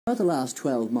Throughout the last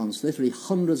 12 months, literally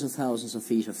hundreds of thousands of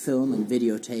feet of film and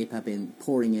videotape have been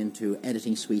pouring into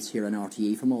editing suites here in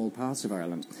RTE from all parts of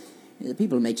Ireland. The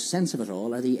people who make sense of it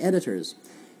all are the editors.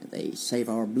 They save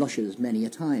our blushes many a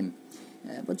time.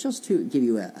 But just to give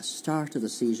you a start to the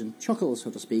season, chuckle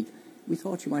so to speak, we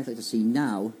thought you might like to see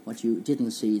now what you didn't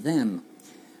see then.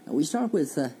 We start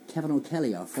with Kevin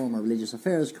O'Kelly, our former religious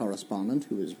affairs correspondent,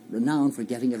 who is renowned for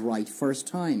getting it right first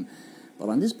time. But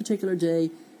on this particular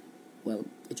day, well,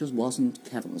 it just wasn't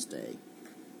Kevin's day.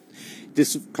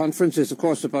 This conference is, of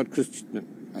course, about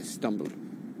Christian... I stumbled.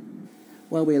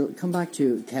 Well, we'll come back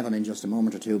to Kevin in just a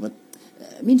moment or two, but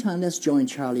meantime, let's join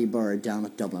Charlie Bird down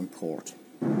at Dublin Port.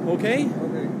 Okay.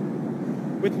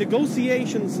 With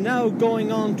negotiations now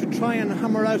going on to try and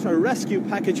hammer out a rescue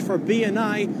package for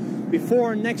B&I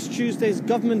before next Tuesday's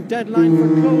government deadline for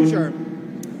closure.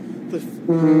 It's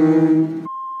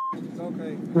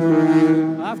okay.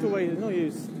 I have to wait, there's no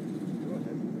use.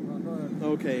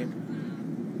 Okay.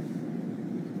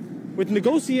 With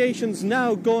negotiations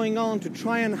now going on to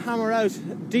try and hammer out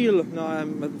a deal... No,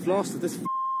 I've lost it. This...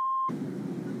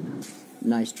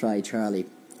 Nice try, Charlie.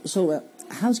 So,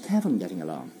 how's Kevin getting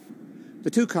along? The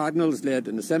two cardinals led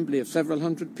an assembly of several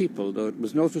hundred people, though it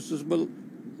was noticeable...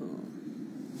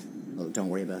 Well, don't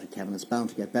worry about it, Kevin. It's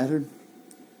bound to get better,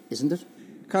 isn't it?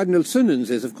 Cardinal Sunens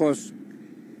is, of course,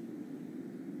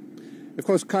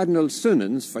 Cardinal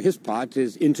Sunens, for his part,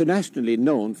 is internationally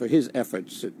known for his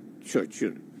efforts at church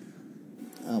unity.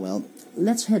 Oh, well,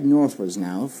 let's head northwards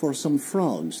now for some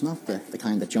frogs, not the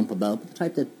kind that jump about, but the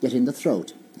type that get in the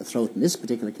throat. The throat in this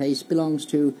particular case belongs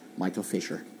to Michael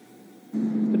Fisher.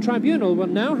 The tribunal will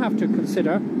now have to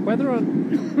consider whether or...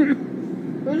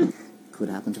 Could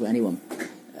happen to anyone.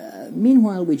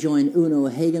 Meanwhile, we join Uno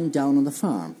Hagen down on the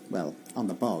farm. Well, on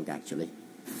the bog, actually.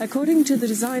 According to the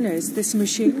designers, this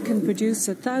machine can produce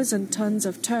 1,000 tonnes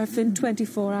of turf in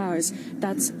 24 hours.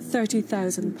 That's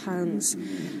 £30,000.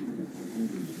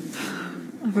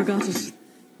 I forgot it.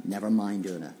 Never mind,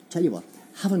 Una. Tell you what,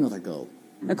 have another go.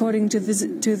 According to the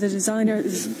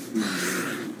designers...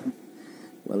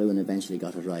 Well, Una eventually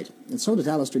got it right. And so did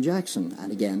Alistair Jackson,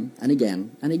 and again, and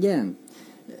again, and again.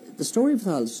 The story of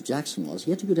Alistair Jackson was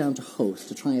he had to go down to Howth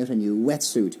to try out a new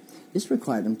wetsuit. This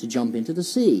required him to jump into the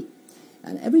sea.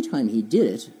 And every time he did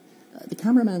it, the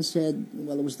cameraman said,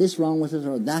 well, it was this wrong with it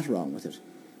or that wrong with it.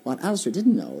 What Alistair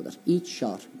didn't know, that each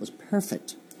shot was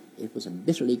perfect. It was a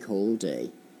bitterly cold day.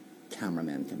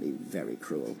 Cameramen can be very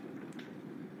cruel.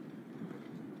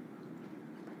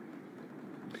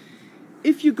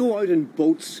 If you go out in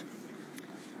boats,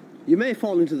 you may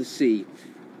fall into the sea.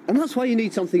 And that's why you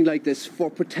need something like this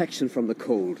for protection from the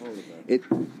cold.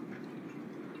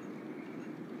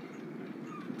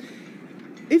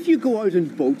 If you go out in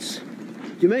boats,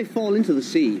 you may fall into the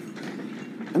sea.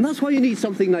 And that's why you need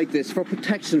something like this for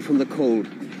protection from the cold.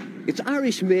 It's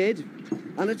Irish made,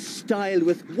 and it's styled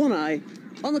with one eye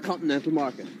on the continental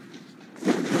market.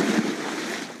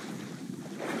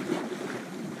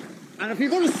 And if you're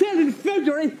going to sail in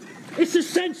February, it's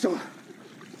essential.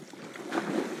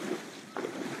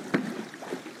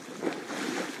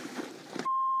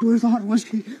 Where's the hot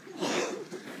whiskey?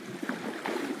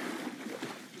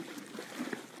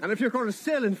 And if you're going to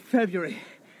sail in February,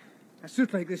 a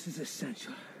suit like this is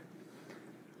essential.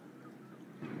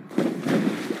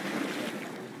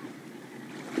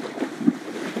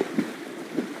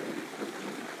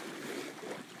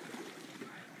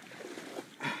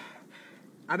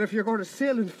 And if you're going to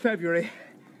sail in February,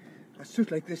 a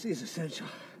suit like this is essential.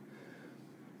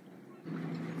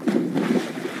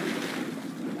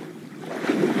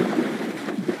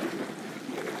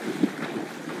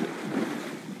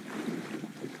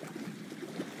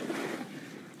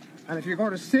 And if you're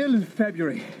going to sail in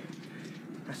February,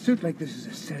 a suit like this is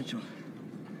essential.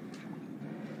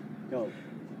 Go.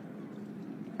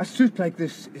 A suit like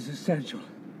this is essential.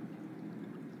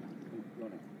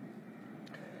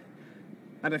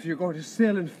 And if you're going to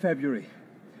sail in February,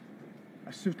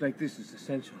 a suit like this is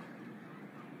essential.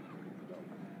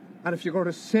 And if you're going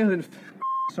to sail in...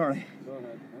 Sorry. Go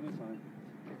ahead, anytime.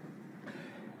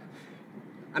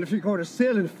 And if you're going to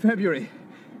sail in February,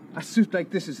 a suit like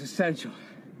this is essential.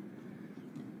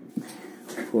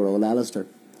 Poor old Alistair.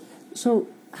 So,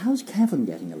 how's Kevin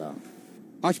getting along?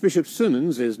 Archbishop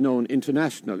Sunens is known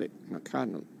internationally, a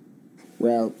cardinal.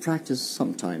 Well, practice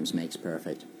sometimes makes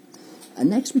perfect. And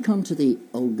next we come to the,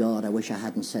 oh God, I wish I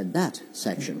hadn't said that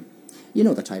section. You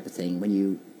know the type of thing when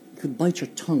you could bite your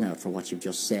tongue out for what you've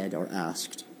just said or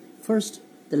asked. First,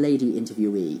 the lady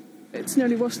interviewee. It's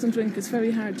nearly worse than drink. It's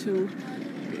very hard to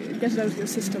get it out of your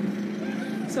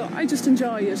system. So I just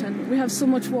enjoy it, and we have so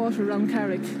much water around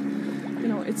Carrick. you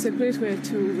know, it's a great way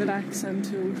to relax and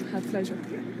to have pleasure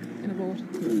in a boat.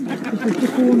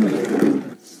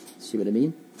 See what I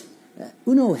mean?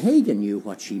 Uno Hagen knew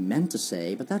what she meant to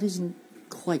say, but that isn't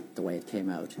quite the way it came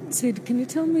out. Sid, can you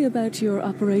tell me about your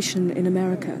operation in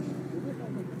America?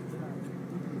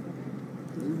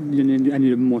 I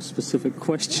need a more specific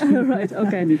question. Right,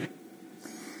 okay.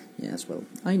 Yes, well,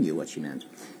 I knew what she meant.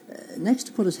 Next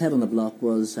to put his head on the block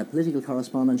was political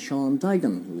correspondent Sean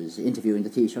Dignan, who was interviewing the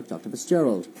Taoiseach, Dr.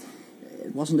 Fitzgerald.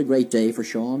 It wasn't a great day for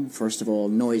Sean. First of all,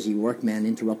 noisy workmen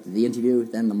interrupted the interview,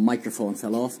 then the microphone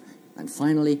fell off, and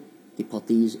finally, he put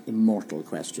these immortal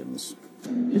questions.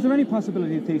 Is there any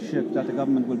possibility, Taoiseach, that the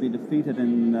government will be defeated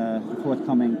in the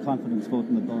forthcoming confidence vote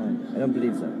in the borough? I don't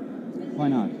believe so. Why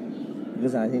not?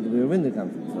 Because I think that we will win the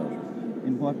confidence vote.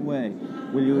 In what way?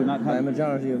 Will you not have... By a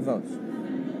majority of votes.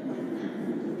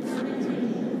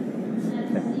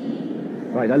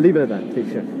 Right, I'll leave it at that,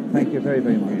 Taoiseach. Thank you very,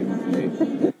 very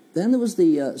much. Then there was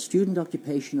the student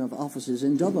occupation of offices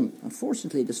in Dublin.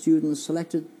 Unfortunately, the students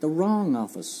selected the wrong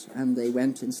office, and they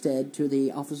went instead to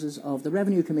the offices of the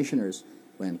Revenue Commissioners.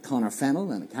 When Conor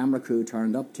Fennell and a camera crew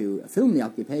turned up to film the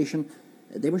occupation,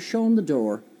 they were shown the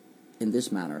door in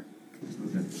this manner.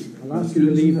 I'll ask you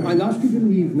to leave. I'll ask you to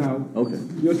leave now. Okay.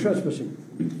 You're trespassing.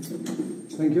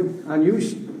 Thank you. And you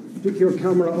stick your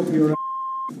camera up your...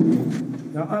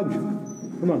 Now out.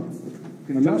 Come on.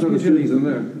 I'm asking you to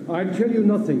leave. I'll tell you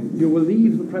nothing. You will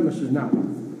leave the premises now.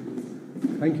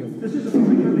 Thank you. This is a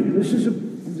public building. This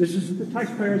is the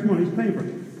taxpayers' money is paying for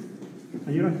it.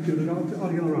 And you have to do it all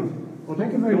together around. Oh,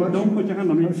 thank you very much. Don't put your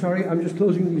hand on me. I'm sorry. I'm just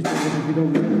closing these doors if you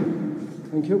don't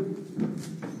mind. Thank you.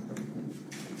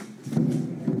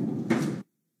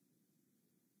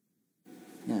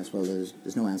 Yes, well,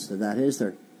 there's no answer to that, is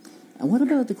there? And what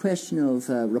about the question of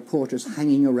reporters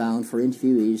hanging around for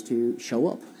interviewees to show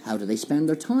up? How do they spend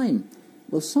their time?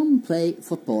 Well, some play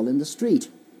football in the street.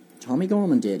 Tommy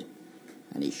Gorman did,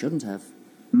 and he shouldn't have.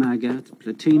 Magat,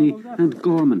 Platini and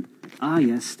Gorman. Ah,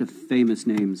 yes, the famous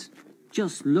names.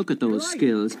 Just look at those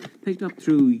skills, picked up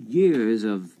through years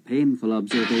of painful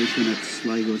observation at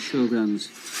Sligo showgrounds.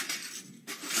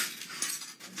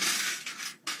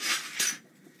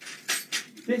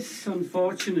 This,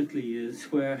 unfortunately, is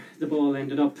where the ball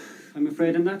ended up. I'm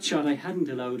afraid in that shot I hadn't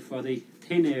allowed for the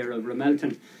thin air of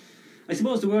Ramelton. I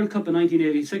suppose the World Cup in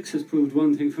 1986 has proved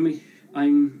one thing for me.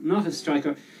 I'm not a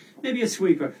striker, maybe a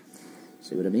sweeper.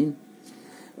 See what I mean?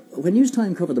 When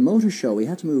Newstime covered the motor show, we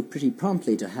had to move pretty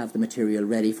promptly to have the material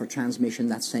ready for transmission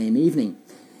that same evening.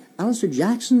 Alistair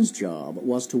Jackson's job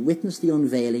was to witness the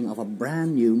unveiling of a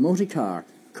brand new motor car.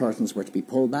 Curtains were to be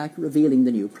pulled back, revealing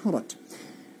the new product.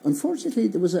 Unfortunately,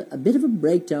 there was a bit of a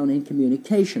breakdown in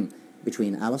communication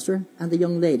between Alistair and the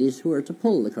young ladies who were to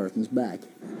pull the curtains back.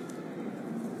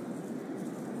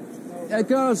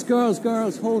 Girls,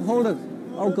 hold it.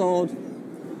 Oh, God.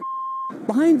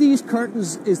 Behind these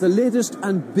curtains is the latest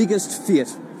and biggest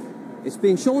Fiat. It's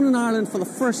being shown in Ireland for the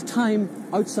first time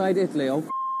outside Italy. Oh,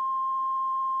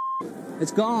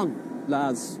 it's gone,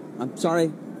 lads. I'm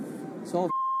sorry. It's all.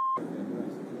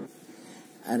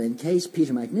 And in case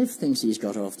Peter McNiff thinks he's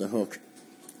got off the hook,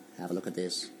 have a look at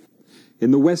this.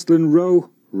 In the Westland Row,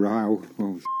 row.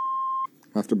 Oh,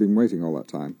 after being waiting all that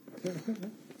time.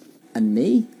 And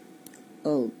me?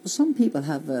 Oh, some people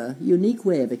have a unique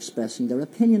way of expressing their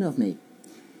opinion of me.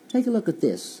 Take a look at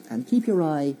this, and keep your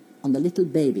eye on the little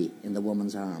baby in the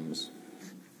woman's arms.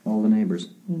 All the neighbours.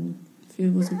 A few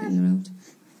of us have been around.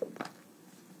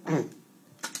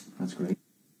 That's great.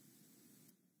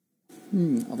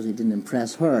 Obviously didn't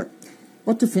impress her.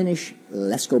 But to finish,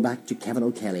 let's go back to Kevin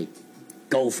O'Kelly.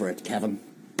 Go for it, Kevin.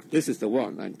 This is the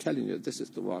one, I'm telling you, this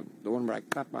is the one. The one where I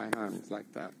clap my hands like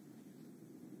that.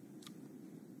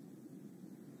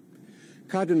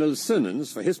 Cardinal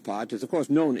Sirnens, for his part, is of course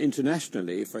known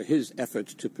internationally for his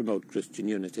efforts to promote Christian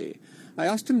unity. I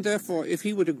asked him, therefore, if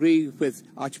he would agree with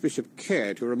Archbishop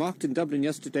Caird, who remarked in Dublin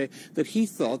yesterday that he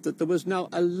thought that there was now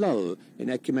a lull in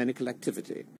ecumenical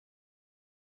activity.